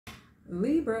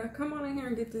Libra, come on in here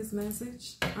and get this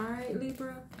message. All right,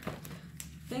 Libra.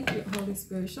 Thank you, Holy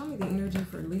Spirit. Show me the energy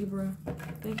for Libra.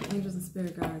 Thank you, angels and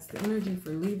spirit guides. The energy for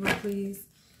Libra, please.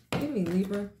 Give me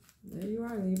Libra. There you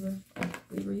are, Libra.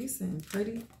 Libra, you sitting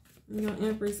pretty. Your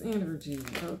Empress energy.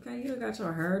 Okay, you got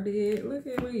your hair did. Look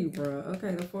at Libra.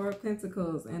 Okay, the Four of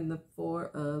Pentacles and the Four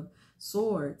of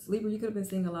Swords. Libra, you could have been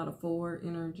seeing a lot of Four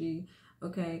energy.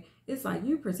 Okay, it's like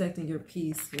you protecting your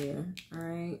peace here. All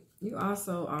right, you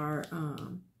also are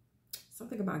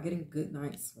something about getting a good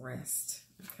night's rest.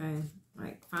 Okay,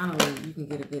 like finally you can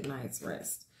get a good night's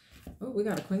rest. Oh, we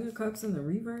got a Queen of Cups in the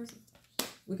reverse.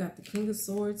 We got the King of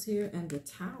Swords here and the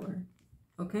Tower.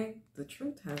 Okay, the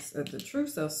truth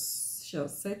shall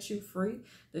set you free.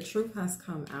 The truth has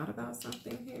come out about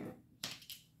something here.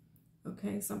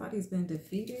 Okay, somebody's been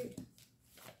defeated.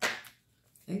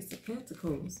 Ace of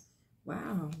Pentacles.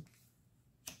 Wow.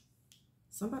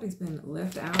 Somebody's been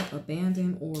left out,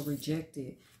 abandoned, or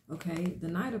rejected. Okay, the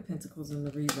Knight of Pentacles in the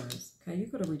reverse. Okay, you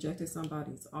could have rejected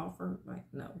somebody's offer. Like,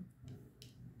 no.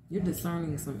 You're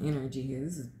discerning some energy here.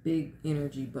 This is big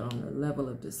energy, but on the level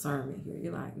of discernment here.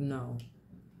 You're like, no,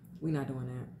 we're not doing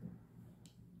that.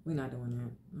 We're not doing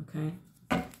that.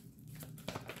 Okay.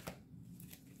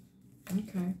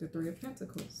 Okay, the Three of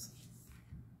Pentacles.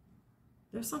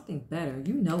 There's something better.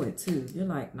 You know it too. You're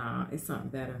like, nah, it's something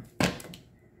better.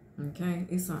 Okay,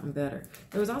 it's something better.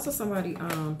 There was also somebody,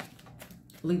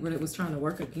 Libra, that was trying to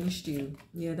work against you.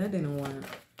 Yeah, that didn't work.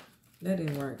 That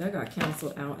didn't work. That got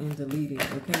canceled out and deleted.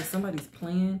 Okay, somebody's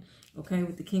plan. Okay,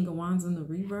 with the King of Wands in the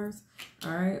reverse.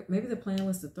 All right, maybe the plan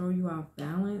was to throw you off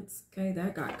balance. Okay,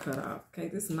 that got cut off. Okay,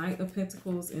 this Knight of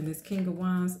Pentacles and this King of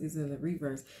Wands is in the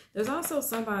reverse. There's also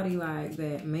somebody like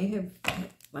that may have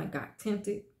like got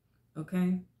tempted.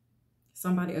 Okay,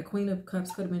 somebody, a Queen of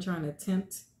Cups could have been trying to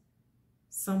tempt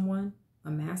someone, a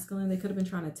masculine. They could have been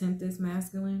trying to tempt this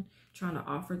masculine, trying to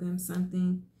offer them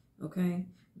something. Okay,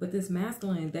 but this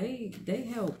masculine,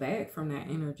 they held back from that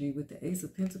energy with the Ace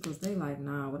of Pentacles. They like,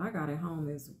 nah, what I got at home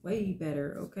is way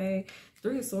better. Okay,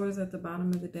 Three of Swords at the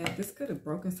bottom of the deck. This could have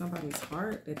broken somebody's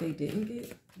heart that they didn't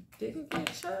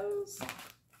get chose,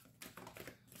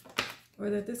 or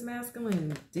that this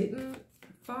masculine didn't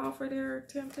fall for their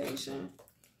temptation.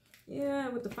 Yeah,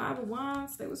 with the Five of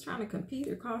Wands, they was trying to compete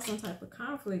or cause some type of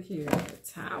conflict here. The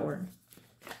Tower.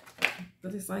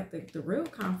 But it's like the real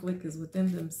conflict is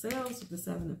within themselves with the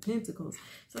Seven of Pentacles.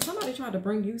 So somebody tried to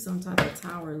bring you some type of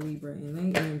tower, Libra, and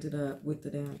they ended up with the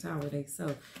damn tower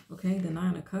themselves. Okay, the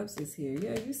Nine of Cups is here.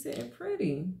 Yeah, you're sitting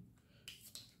pretty.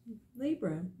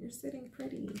 Libra, you're sitting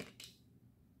pretty.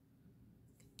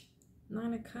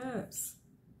 Nine of Cups.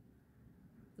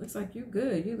 Looks like you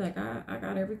good. You like, I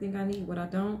got everything I need. What I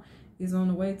don't is on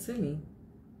the way to me.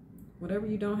 Whatever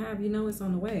you don't have, you know it's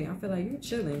on the way. I feel like you're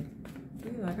chilling.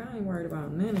 You're like, I ain't worried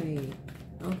about none of these.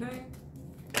 Okay?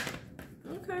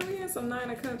 Okay, we have some Nine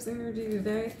of Cups energy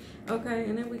today. Okay,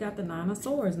 and then we got the Nine of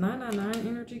Swords. 999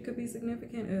 energy could be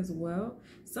significant as well.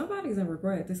 Somebody's in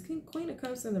regret. This Queen of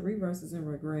Cups in the reverse is in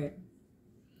regret.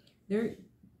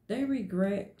 They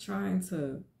regret trying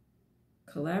to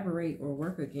collaborate or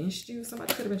work against you.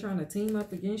 Somebody could have been trying to team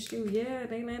up against you. Yeah,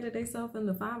 they landed themselves in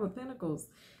the Five of Pentacles.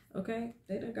 Okay,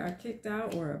 they done got kicked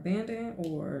out or abandoned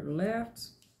or left.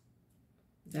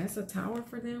 That's a tower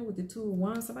for them with the Two of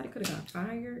Wands. Somebody could have got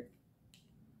fired.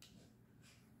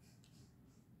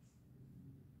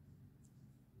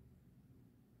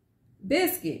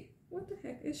 Biscuit, what the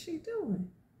heck is she doing?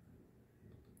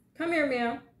 Come here,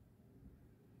 Mel.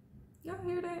 Y'all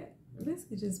hear that? This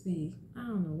could just be, I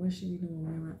don't know what she be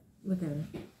doing. Look at her.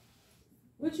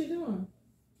 What you doing?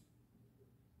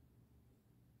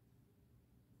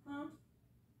 Huh?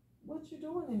 What you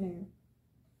doing in there?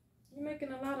 You're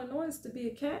making a lot of noise to be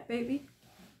a cat, baby.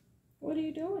 What are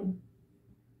you doing?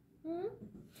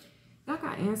 Y'all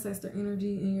got ancestor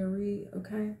energy in your read,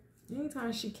 okay?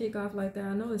 Anytime she kick off like that,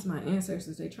 I know it's my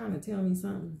ancestors. They trying to tell me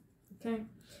something, okay?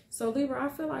 So, Libra, I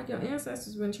feel like your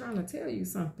ancestors been trying to tell you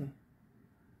something.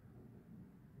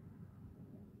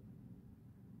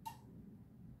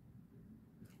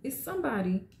 It's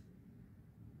somebody,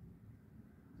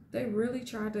 they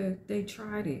tried it.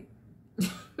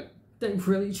 They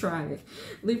really tried it.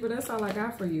 Libra, that's all I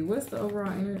got for you. What's the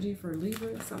overall energy for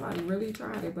Libra? Somebody really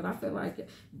tried it, but I feel like it.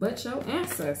 But your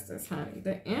ancestors, honey,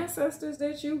 the ancestors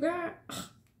that you got,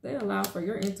 they allow for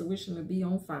your intuition to be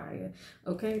on fire.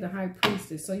 Okay, the High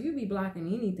Priestess. So you be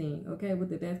blocking anything, okay,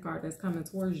 with the Death card that's coming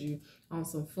towards you on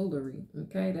some foolery,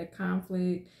 okay? That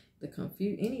conflict, the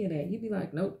confusion, any of that. You be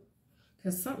like, nope.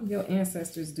 Because something your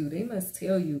ancestors do, they must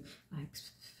tell you, like,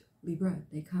 Libra,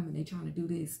 they coming, they trying to do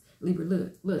this. Libra,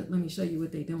 look, let me show you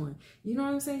what they doing. You know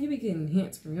what I'm saying? You be getting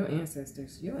hints from your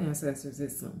ancestors. Your ancestors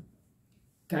is some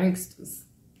gangsters.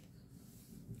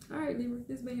 All right, Libra,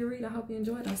 this has been your read. I hope you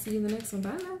enjoyed. I'll see you in the next one.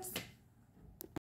 Bye, guys.